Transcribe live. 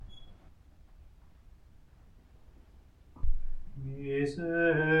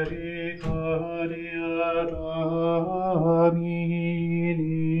misericordia Domini,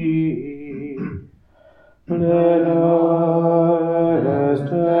 plena est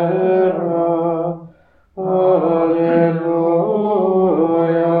terra, alleluia,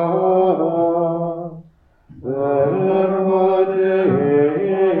 verbo Dei,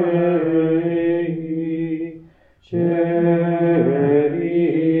 celi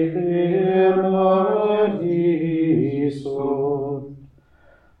firmati sunt,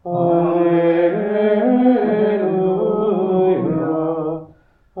 alleluia,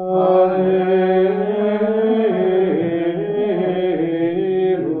 alleluia.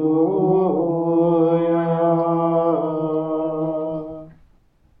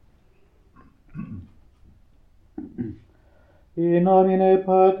 In nomine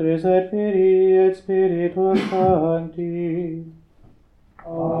Patris et Filii et Spiritus Sancti.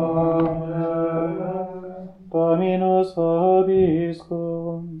 Amen. Dominus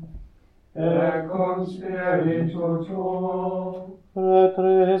vobiscum. Et cum spiritu tuo.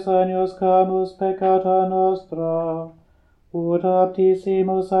 Fratres agnus camus peccata nostra, ut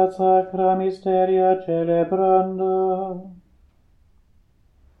aptissimus ad sacra mysteria celebranda.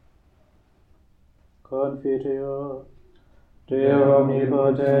 Confiteor, Deo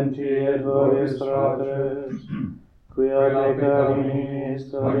omnipotenti et vobis fratres, quia peccarinis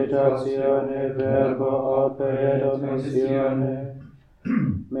cogitatione verbo opere et omissione,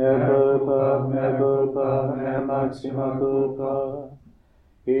 mea culpa, mea maxima culpa,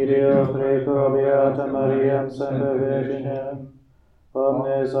 ideo preco beata Mariam semper Virginem,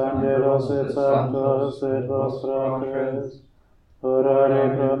 omnes angelos et sanctos et vos fratres, orare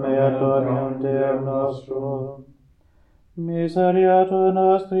pro me ad Dominum Deum nostrum. Miseriatur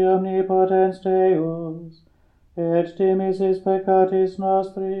nostri omnipotens Deus, et dimissis peccatis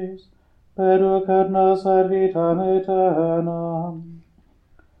nostris, perducat nos ad vitam aeternam.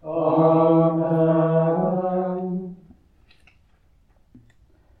 Amen.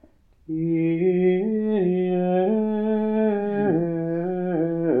 Kyrie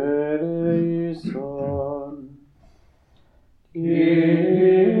eleison.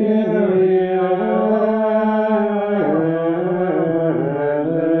 Kyrie eleison.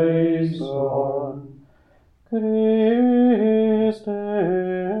 Christe eleison.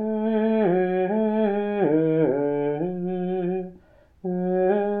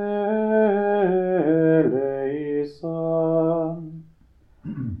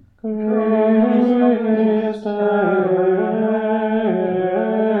 Christe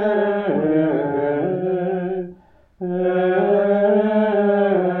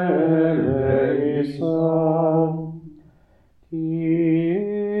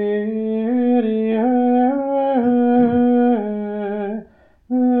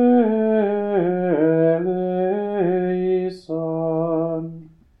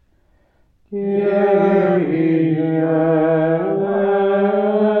eleison. Kyrie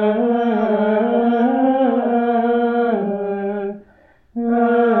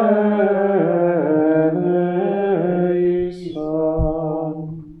eleison.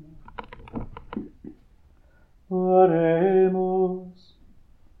 Oremus.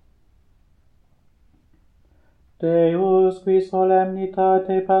 Deus, qui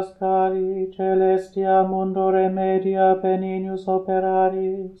solemnitate Paschali celestia mundo remedia beninius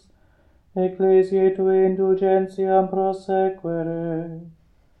operaris, Ecclesiae tue indulgentiam prosequere,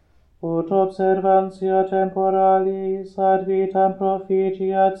 ut observantia temporalis ad vitam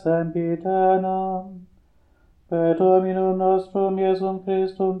proficiat sempiternam, per Dominum nostrum Iesum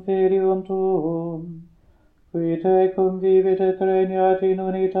Christum Filium tuum, qui tecum vivit et regnat in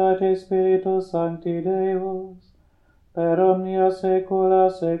unitate Spiritus Sancti Deus, per omnia saecula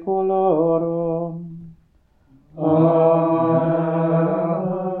saeculorum. Amen.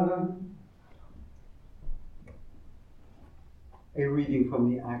 A reading from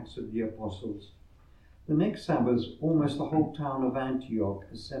the Acts of the Apostles. The next Sabbath, almost the whole town of Antioch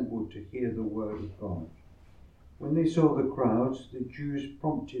assembled to hear the word of God. When they saw the crowds, the Jews,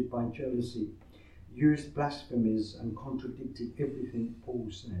 prompted by jealousy, used blasphemies and contradicted everything Paul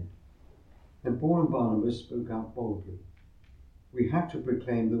said. Then Paul and Barnabas spoke out boldly. We have to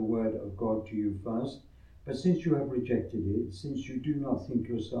proclaim the word of God to you first, but since you have rejected it, since you do not think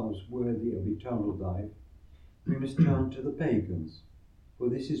yourselves worthy of eternal life, we must turn to the pagans. For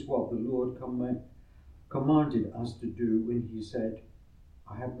this is what the Lord commanded us to do when he said,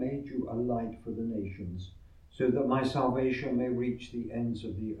 I have made you a light for the nations, so that my salvation may reach the ends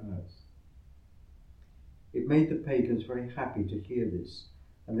of the earth. It made the pagans very happy to hear this,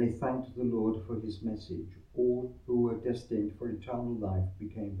 and they thanked the Lord for his message. All who were destined for eternal life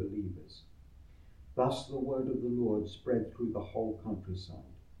became believers. Thus the word of the Lord spread through the whole countryside.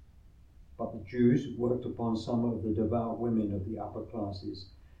 But the Jews worked upon some of the devout women of the upper classes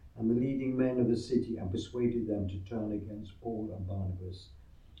and the leading men of the city and persuaded them to turn against Paul and Barnabas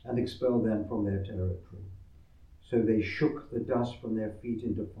and expel them from their territory. So they shook the dust from their feet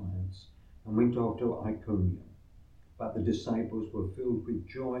in defiance and went off to Iconium. But the disciples were filled with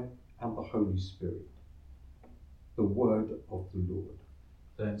joy and the Holy Spirit. The word of the Lord.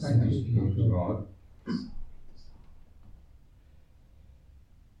 Thanks be to God.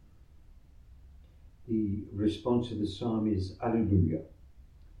 The response to the psalm is Alleluia.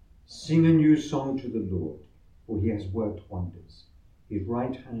 Sing a new song to the Lord, for he has worked wonders. His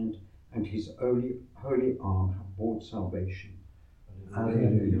right hand and his holy arm have brought salvation.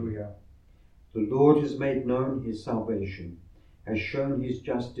 Alleluia. The Lord has made known his salvation, has shown his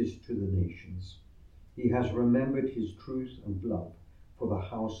justice to the nations. He has remembered his truth and love for the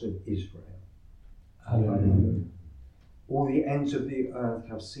house of Israel. Alleluia. All the ends of the earth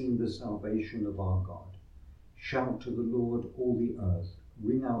have seen the salvation of our God. Shout to the Lord, all the earth.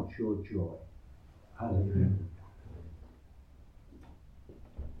 Ring out your joy. Alleluia.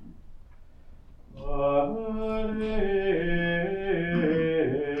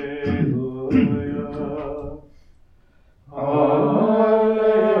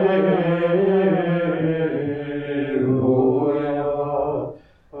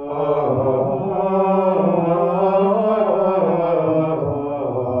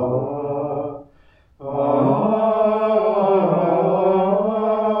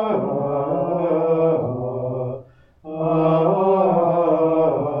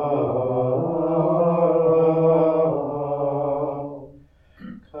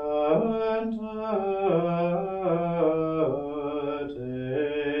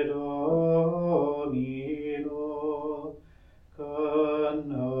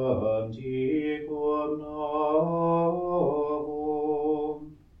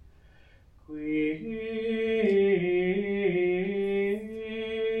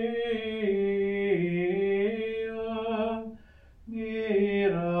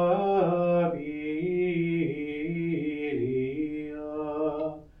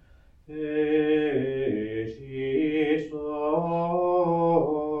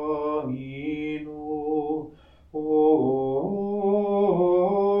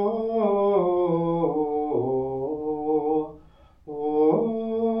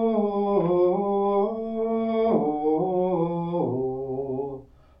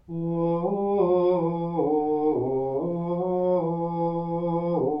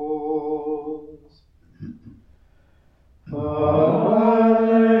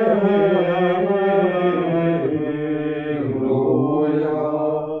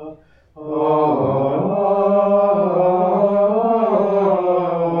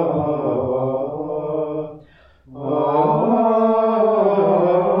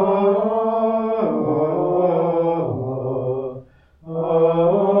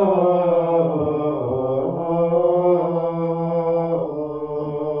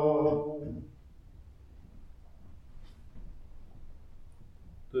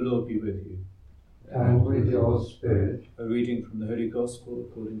 Gospel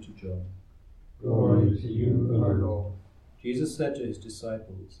according to John. Glory to you, O Lord. Jesus said to his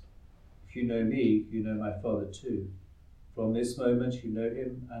disciples, "If you know me, you know my Father too. From this moment you know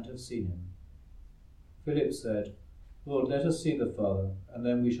him and have seen him." Philip said, "Lord, let us see the Father, and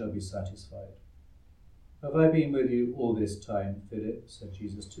then we shall be satisfied." "Have I been with you all this time, Philip?" said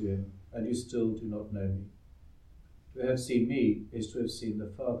Jesus to him, "and you still do not know me? To have seen me is to have seen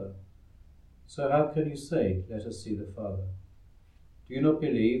the Father. So how can you say, 'Let us see the Father'? Do you not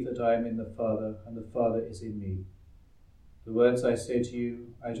believe that I am in the Father, and the Father is in me? The words I say to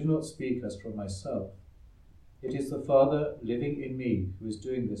you, I do not speak as from myself. It is the Father living in me who is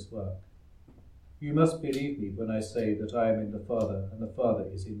doing this work. You must believe me when I say that I am in the Father, and the Father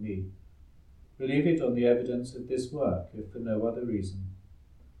is in me. Believe it on the evidence of this work, if for no other reason.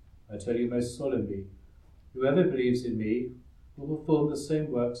 I tell you most solemnly, whoever believes in me will perform the same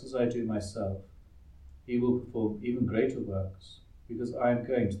works as I do myself. He will perform even greater works, because I am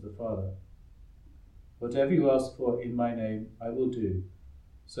going to the Father. Whatever you ask for in my name, I will do,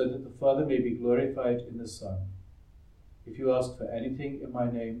 so that the Father may be glorified in the Son. If you ask for anything in my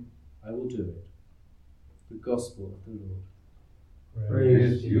name, I will do it." The Gospel of the Lord.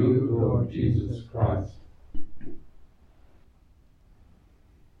 Praise to you, Lord Jesus Christ.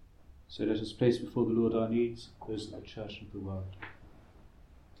 So let us place before the Lord our needs, those of the Church and the world.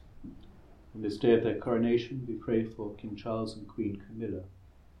 On this day of their coronation, we pray for King Charles and Queen Camilla.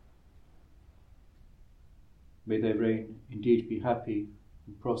 May their reign indeed be happy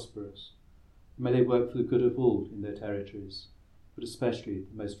and prosperous, May they work for the good of all in their territories, but especially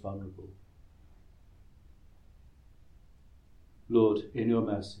the most vulnerable. Lord, in your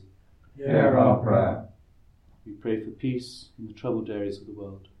mercy, hear our prayer. we pray for peace in the troubled areas of the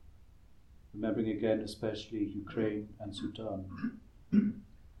world, remembering again especially Ukraine and Sudan.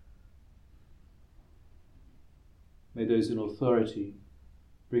 May those in authority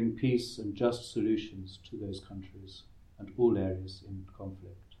bring peace and just solutions to those countries and all areas in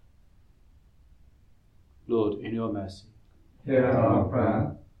conflict. Lord, in your mercy, Hear our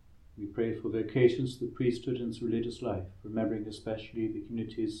prayer. we pray for vocations to the priesthood and its religious life, remembering especially the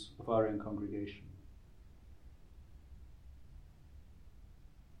communities of our own congregation.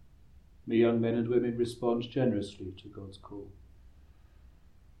 May young men and women respond generously to God's call.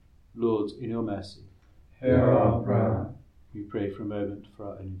 Lord, in your mercy, Hear our prayer. we pray for a moment for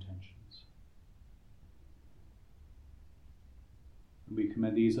our own intentions. And we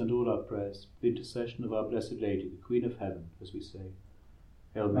commend these and all our prayers, the intercession of our Blessed Lady, the Queen of Heaven, as we say,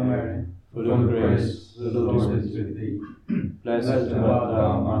 Hail Mary, full of grace, the Lord is with thee. Blessed art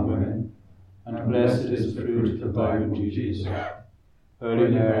thou among women, and blessed is the fruit of thy womb, Jesus. Holy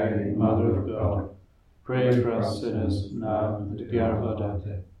Mary, Mother of God, pray for us sinners, now and at the hour of our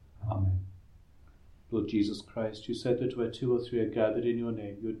death. Amen. Lord Jesus Christ, you said that where 2 or 3 are gathered in your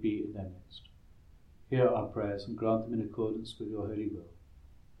name, you would be in their midst. Hear our prayers and grant them in accordance with your holy will,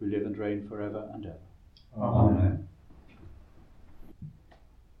 who live and reign forever and ever. Amen.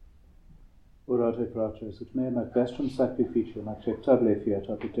 Orate fratres, ut meam ac vestrum sacrificium acceptabile fiat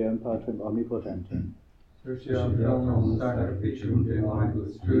ad Deum Patrem omnipotentem. Suscipiam sacrificium de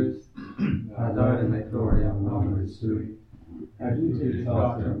omnibus tuis, ad laudem et gloriam nomis sui, et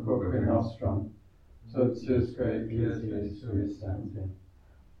utilitatem proque nostrum, sotiusque ecclesiae suis sancti.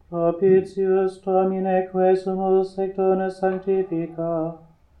 Propitius Domine quesumus et dona sanctifica,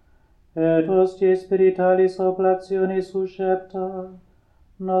 et hostie spiritualis oblationis uscepta,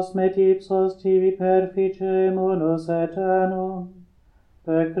 nos met ipsos tibi perficemunus aeternum,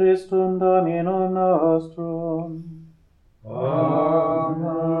 per Christum Dominum nostrum.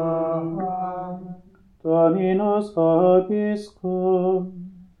 Amen. Dominus vobiscum,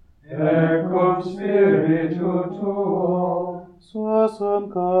 Et cum spiritu tuo, suasum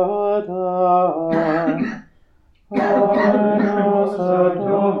cauda, Dominus ad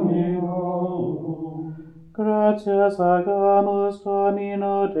Domino, gratias agamus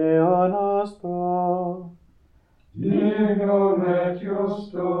Domino Deo nostro, dignum et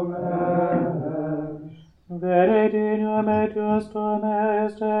justum est. vere dignum et justum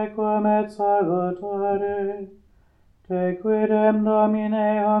est, equum et salutare, te quidem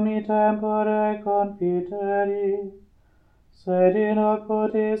Domine omni tempore confiteri, sed in hoc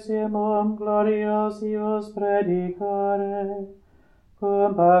potessimum gloriosius predicare,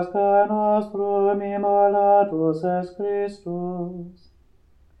 cum Pascha nostrum immolatus est Christus,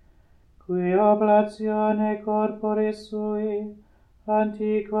 qui oblatione corporis sui,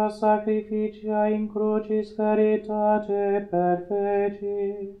 antiqua sacrificia in crucis veritate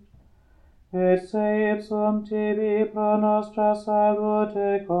perfecit, et se ipsum tibi pro nostra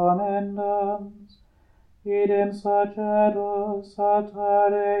salute commendams, idem sacerdos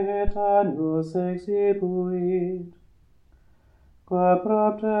altare et agnus exhibuit, qua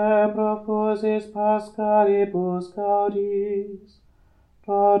propter profusis Paschalibus gaudis,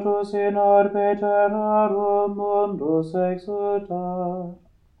 totus in orbe terrarum mundus exultat,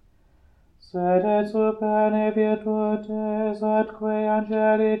 sed et superne virtutes atque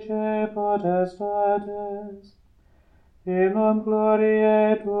angelice potestates, hymnum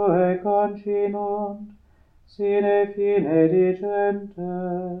gloriae Tuae continunt, sine fine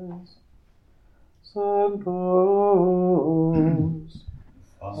digentes. Sanctus,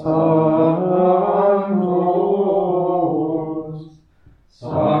 Sanctus,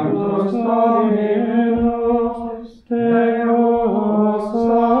 Sanctus Dominus, Deus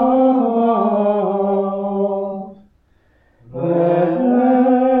Sabaoth, Rex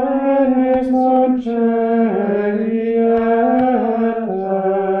Angeli et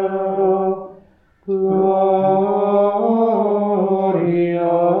Terra, Gloria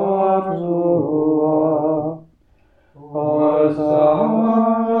Tua,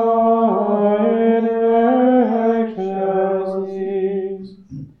 Hosanna in excelsis,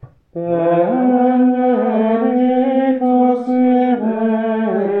 benedictus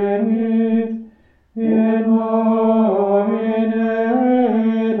venit in nomine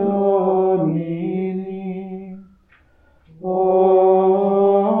Domini.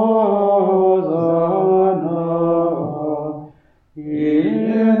 Hosanna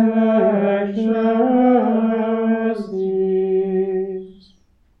in excelsis.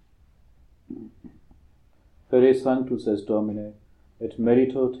 Per sanctus est Domine, et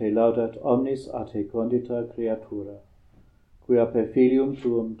merito te laudat omnis a te condita creatura, quia per Filium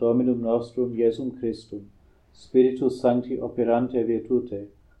tuum Dominum nostrum Iesum Christum, Spiritus Sancti operante virtute,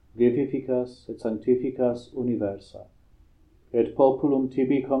 vivificas et sanctificas universa, et populum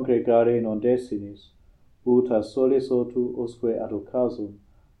tibi congregare non desinis, ut a solis otu usque ad occasum,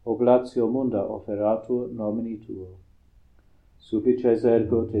 oblatio munda offeratur nomini tuo. Subices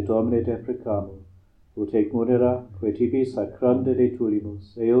ergo te Domine deprecamur, ut ec munera, que tibi sacrande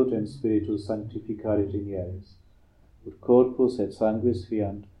deturimus, eut in Spiritus sanctificare dinieris, ut corpus et sanguis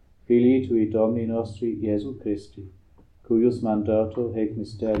fiant, Filii tui Domini nostri Iesu Christi, cuius mandato hec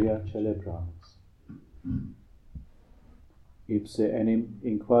mysteria celebramus. Ipse enim,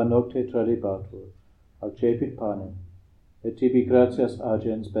 in qua nocte tradebatur, accepit panem, et tibi gratias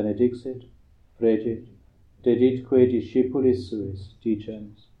agens benedixit, fregit, deditque discipulis suis,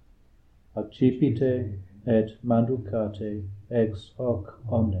 dicens, accipite et manducate ex hoc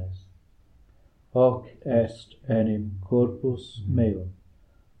omnes. Hoc est enim corpus meum,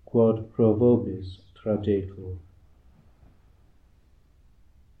 quod pro vobis tradetur.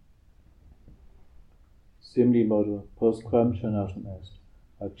 Simili modo, postquam cenatum est,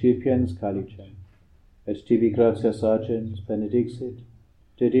 accipiens calicem, et tibi gratias agens benedixit,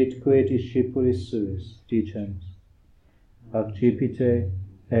 deditque discipulis suis, dicens, accipite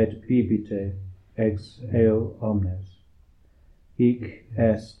et bibite ex eo omnes. Hic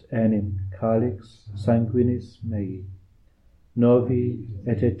est enim calix sanguinis mei, novi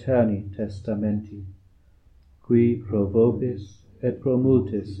et eterni testamenti, qui pro vobis et pro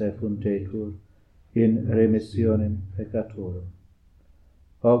multis effundetur in remissionem peccatorum.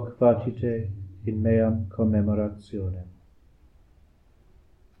 Hoc facite in meam commemorationem.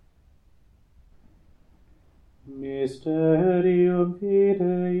 Mysterium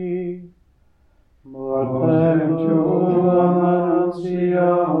Fidei, mortem tuum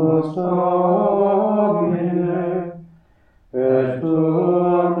annunciamus Domine, et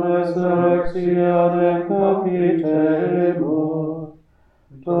tuam resurrectionem capitemus,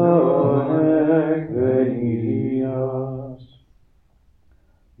 donec venias.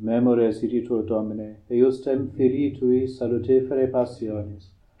 Memores iditur Domine, eiustem Filii tui salutifere passionis,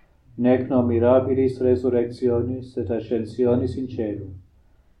 nec non mirabilis resurrectionis et ascensionis in celum,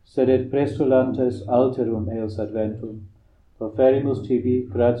 sed et prestulantes alterum eos adventum, proferimus tibi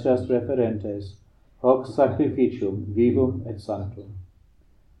gratias referentes, hoc sacrificium vivum et sanctum.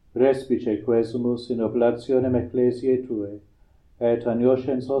 Respice quesumus in oblationem ecclesiae tue, et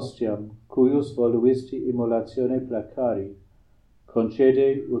agnoscens ostiam, cuius voluisti immolatione placari,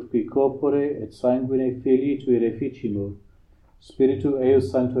 concede ut qui corpore et sanguine Filii tui reficimur, Spiritu eius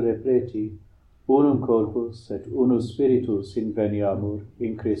sancto repleti, unum corpus et unus spiritus inveniamur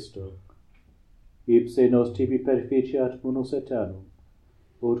in Christo. Ipse nos tibi perficiat munus aeternum,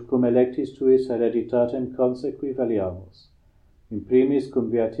 ut cum electis tuis hereditatem consequi valiamus, in primis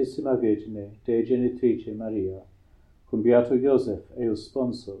cum Beatissima Virgine, Dei Genitrice Maria, cum Beato Iosef eius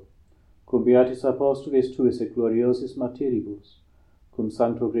sponso, cum Beatis Apostolis tuis et gloriosis martyribus, cum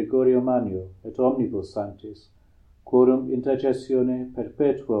Sancto Gregorio Magno et omnibus sanctis, quorum intercessione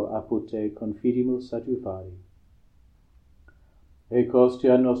perpetuo apud te confidimus adiuvari. Ec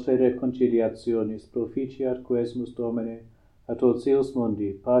hostia nostre reconciliationis proficiat quesumus Domine a totius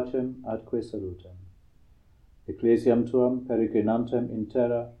mundi pacem atque salutem. Ecclesiam tuam peregrinantem in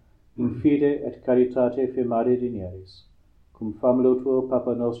terra in fide et caritate firmare dinieris, cum famulo tuo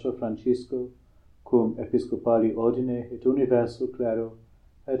Papa nostro Francisco, cum episcopali ordine et universo clero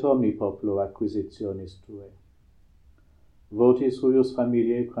et omni populo acquisitionis tue. Votis huius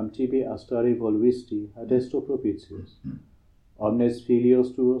familiae quam tibi astare voluisti ad esto propitius. Omnes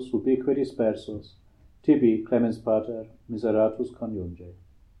filios tuos ubique dispersos, tibi clemens pater miseratus coniunge.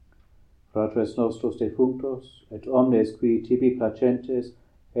 Fratres nostros defunctos, et omnes qui tibi placentes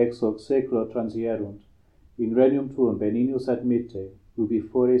ex hoc seculo transierunt, in regnum tuum benignus admitte, ubi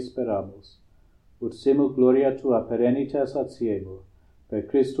fore speramus, ut simul gloria tua perennitas atiemur, per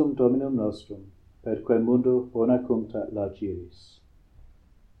Christum Dominum nostrum, per quem mundo bona cuncta lagiris.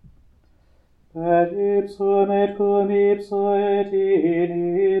 Per ipsum et cum ipso et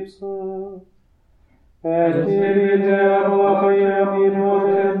in ipso, et divideam vocem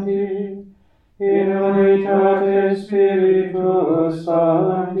impotenti, in unitate Spiritus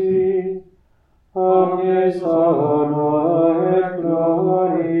Sancti, omnes honor et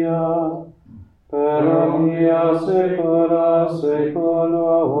gloria, per omnia saecula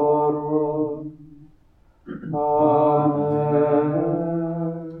saeculorum. Amen.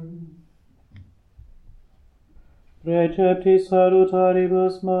 Preceptis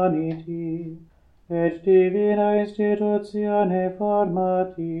salutaribus moniti, et divina institutione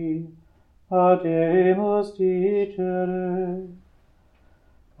formati, audemus dicere.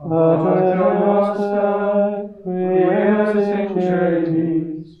 Pater noster, qui es in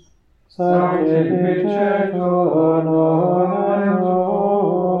celis, sanctificetur nomen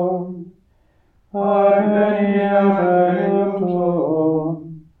tuum, adveniat regnum tuum,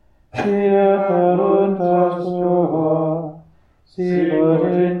 fiat voluntas tua, sicut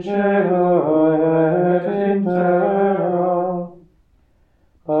in cielo et in terra.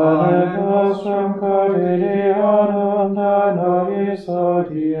 Panem nostrum quotidianum da nobis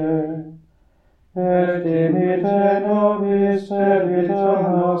hodie, et dimitte nobis debita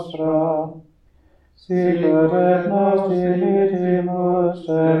nostra, sicut et nos dimittimus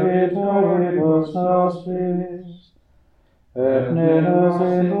debitoribus nostris, et ne nos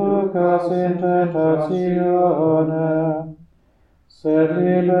inducas in tentationem, sed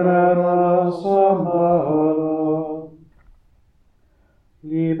libera nos a malo.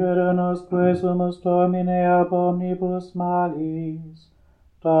 Libera nos quesumus Domine ab omnibus malis,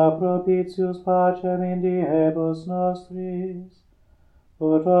 da propitius pacem in diebus nostris,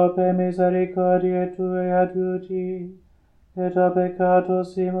 ut ope misericordiae Tuae adiuti, et a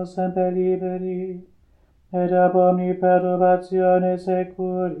peccatus simus semper liberi, et ab omni perturbatione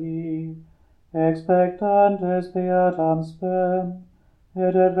securi, expectantes beatam spem,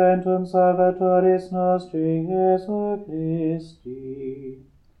 et adventum Salvatoris nostri Iesu Christi.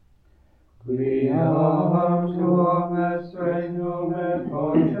 Quiam tuum est regnum et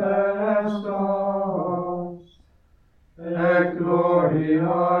potestas, et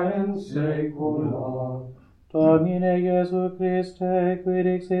gloria in saecula. Domine Iesu Christe, qui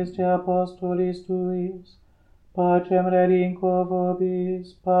dixiste apostolis tuis, pacem relinquo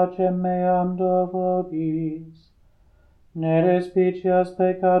vobis, pacem meam do vobis. Ne respicias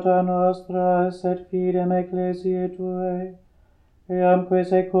peccata nostra, sed fidem ecclesiae Tuae, eamque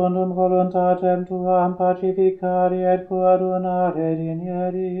secundum voluntatem Tuam pacificari et coadunare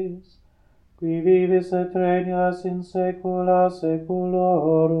dinieris, qui vivis et regnas in saecula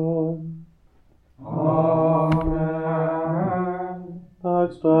saeculorum. Amen.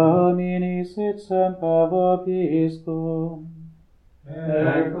 Pax Domini sit semper vobiscum,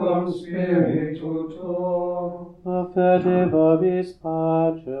 Et cum spiritu tuo. offerte vobis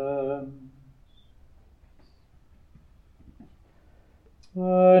pacem.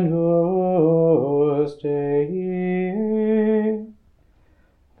 Agnus Dei,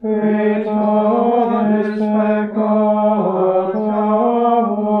 Qui tollis peccata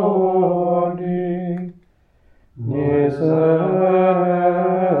mundi, Agnus Dei, qui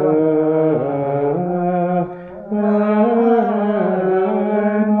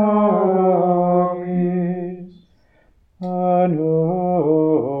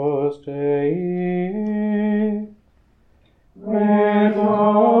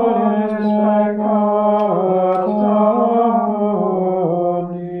tollis peccata mundi,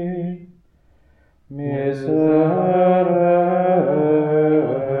 miserere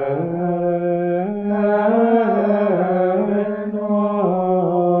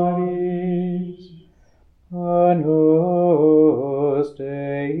nobis. Agnus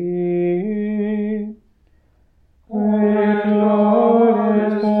Dei, Qui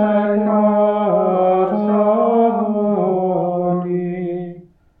tollis peccata mundi,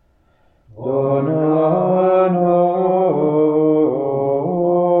 dona nobis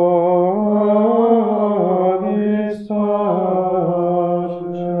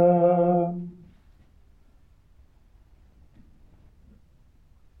pacem.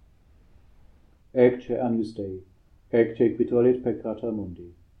 Ecce Agnus Dei, ecce qui tollit peccata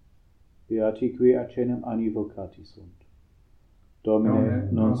mundi. Beati qui accenem anni vocati sunt. Domine,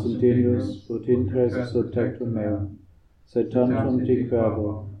 non sunt dignus, ut intres sub tectum meum, sed tantum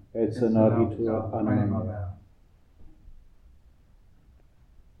diquerbo, et senabitur anima mea.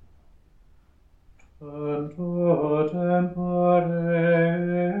 Tanto tempore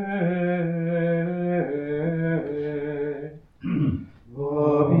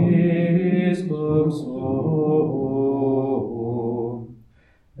vobiscum sum,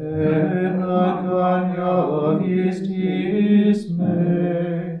 et nocania vistis me,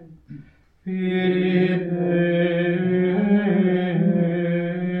 Filipe,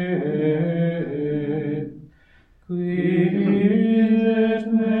 quid et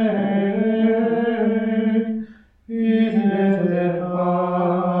me,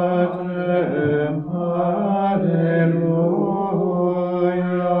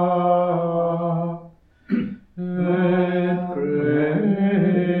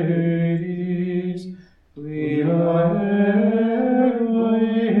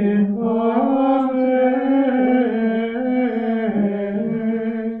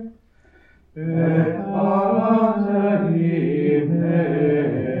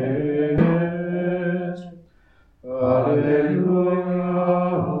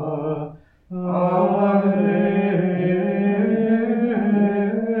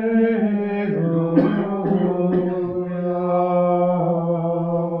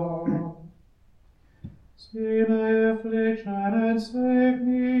 save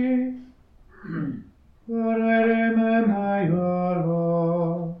me, for I remember your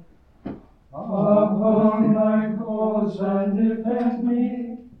law. Uphold my cause and defend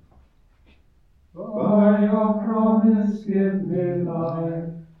me. By your promise give me life.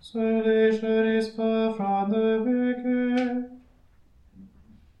 Salvation is far from the wicked,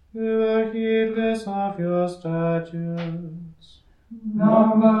 who are heedless of your statutes.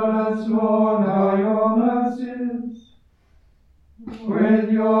 Numberless, Lord, are your mercies.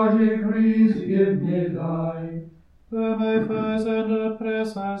 With your decrees give me life. For my foes and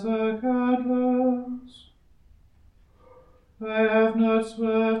oppressors are countless. I have not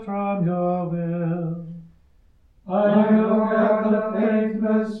swerved from your will. I look at the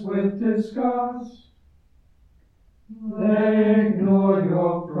faithless with disgust. They ignore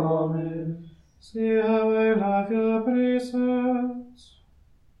your promise. See how I love your precepts.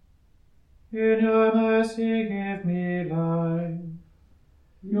 In your mercy give me life.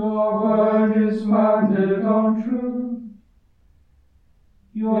 Your word is founded on truth.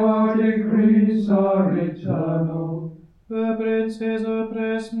 Your decrees are eternal. The princes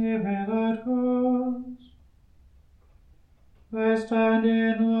oppress me without cause. I stand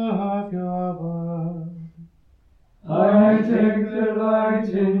in awe of your word. I take delight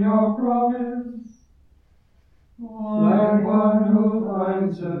in your promise, like one who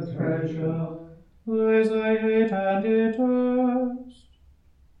finds a treasure. Lies I hate and detest,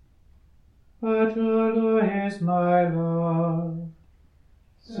 but your law is my love.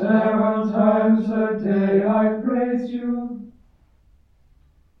 7 times a day I praise you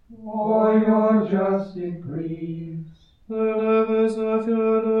for your just decrees. The lovers of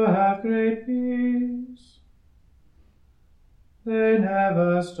your law have great peace. They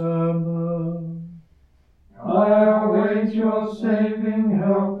never stumble. I await your saving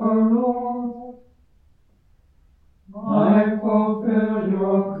help, O Lord. I fulfill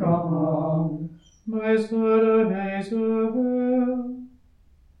your commands. My soul obeys your will,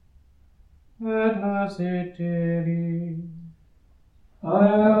 and loves it dearly. I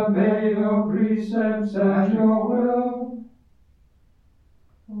obey your precepts and your will.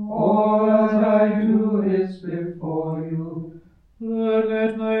 All that I do is before you. Lord,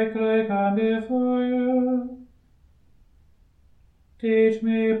 let my cry come before you. Teach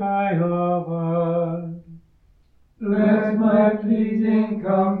me by your word. Let my pleading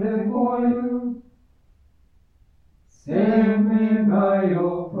come before you. Save me by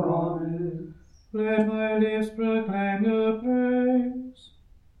your promise. Let my lips proclaim your praise,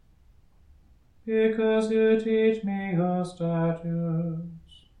 because you teach me your statutes.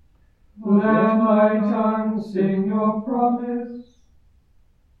 Let my tongue sing your promise,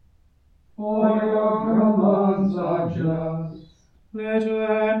 for your commands are just. Let your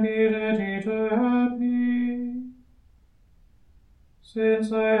hand be ready to help me,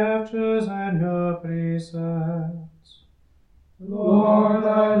 since I have chosen your precepts. Lord,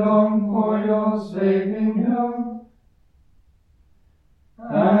 I long for your saving help,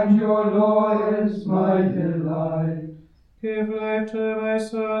 and your law is my delight. Give life to my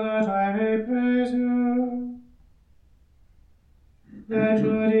soul that I may praise you. Let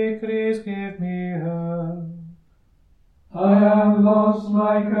your decrees give me help. I am lost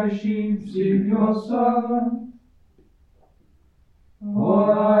like a sheep, seek your servant,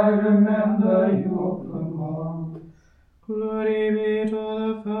 for I remember your commands. Glory be to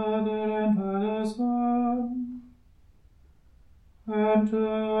the Father, and to the Son, and to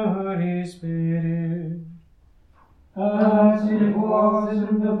the Holy Spirit, As it was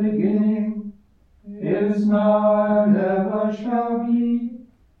in the beginning, is now, and ever shall be,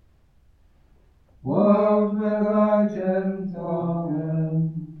 world without end.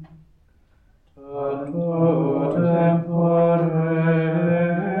 Amen. Tanto tempore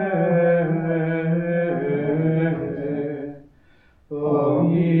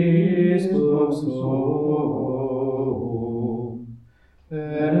vobiscum sum,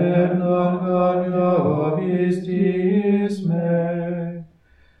 et non conio vistis me,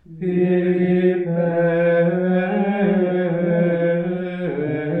 Philippe,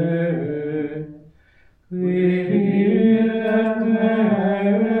 qui videt me,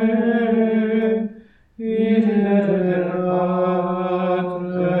 videt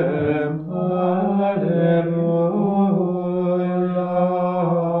patrem, alleluia.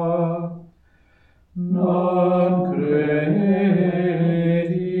 Non credis,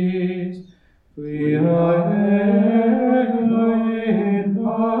 quia ego in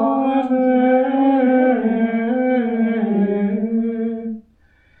patrem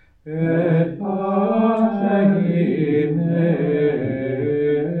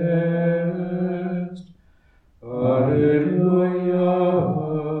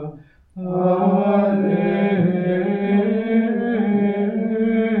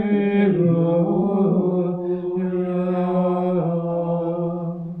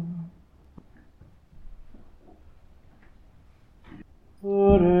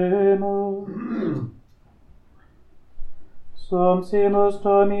Sumpsimus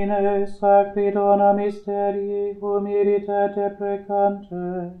Domine, sacri dona mysterii, humiliter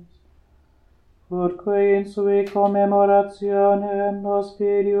deprecantes, utque in sui commemorationem nos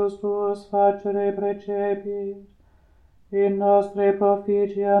filius tuus facere precepit, in nostre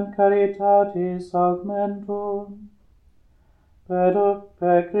proficiam caritatis augmentum,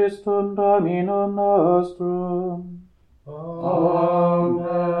 per Christum Dominum nostrum.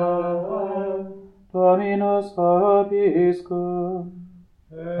 Amen. Dominus vobiscum.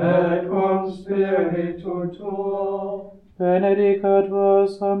 Et cum spiritu tuo. Benedicat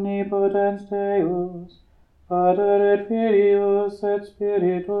vos omnipotens Deus, Pater et Filius et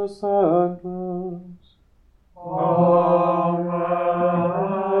Spiritus Sanctus. Amen.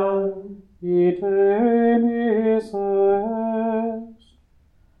 Ite missa.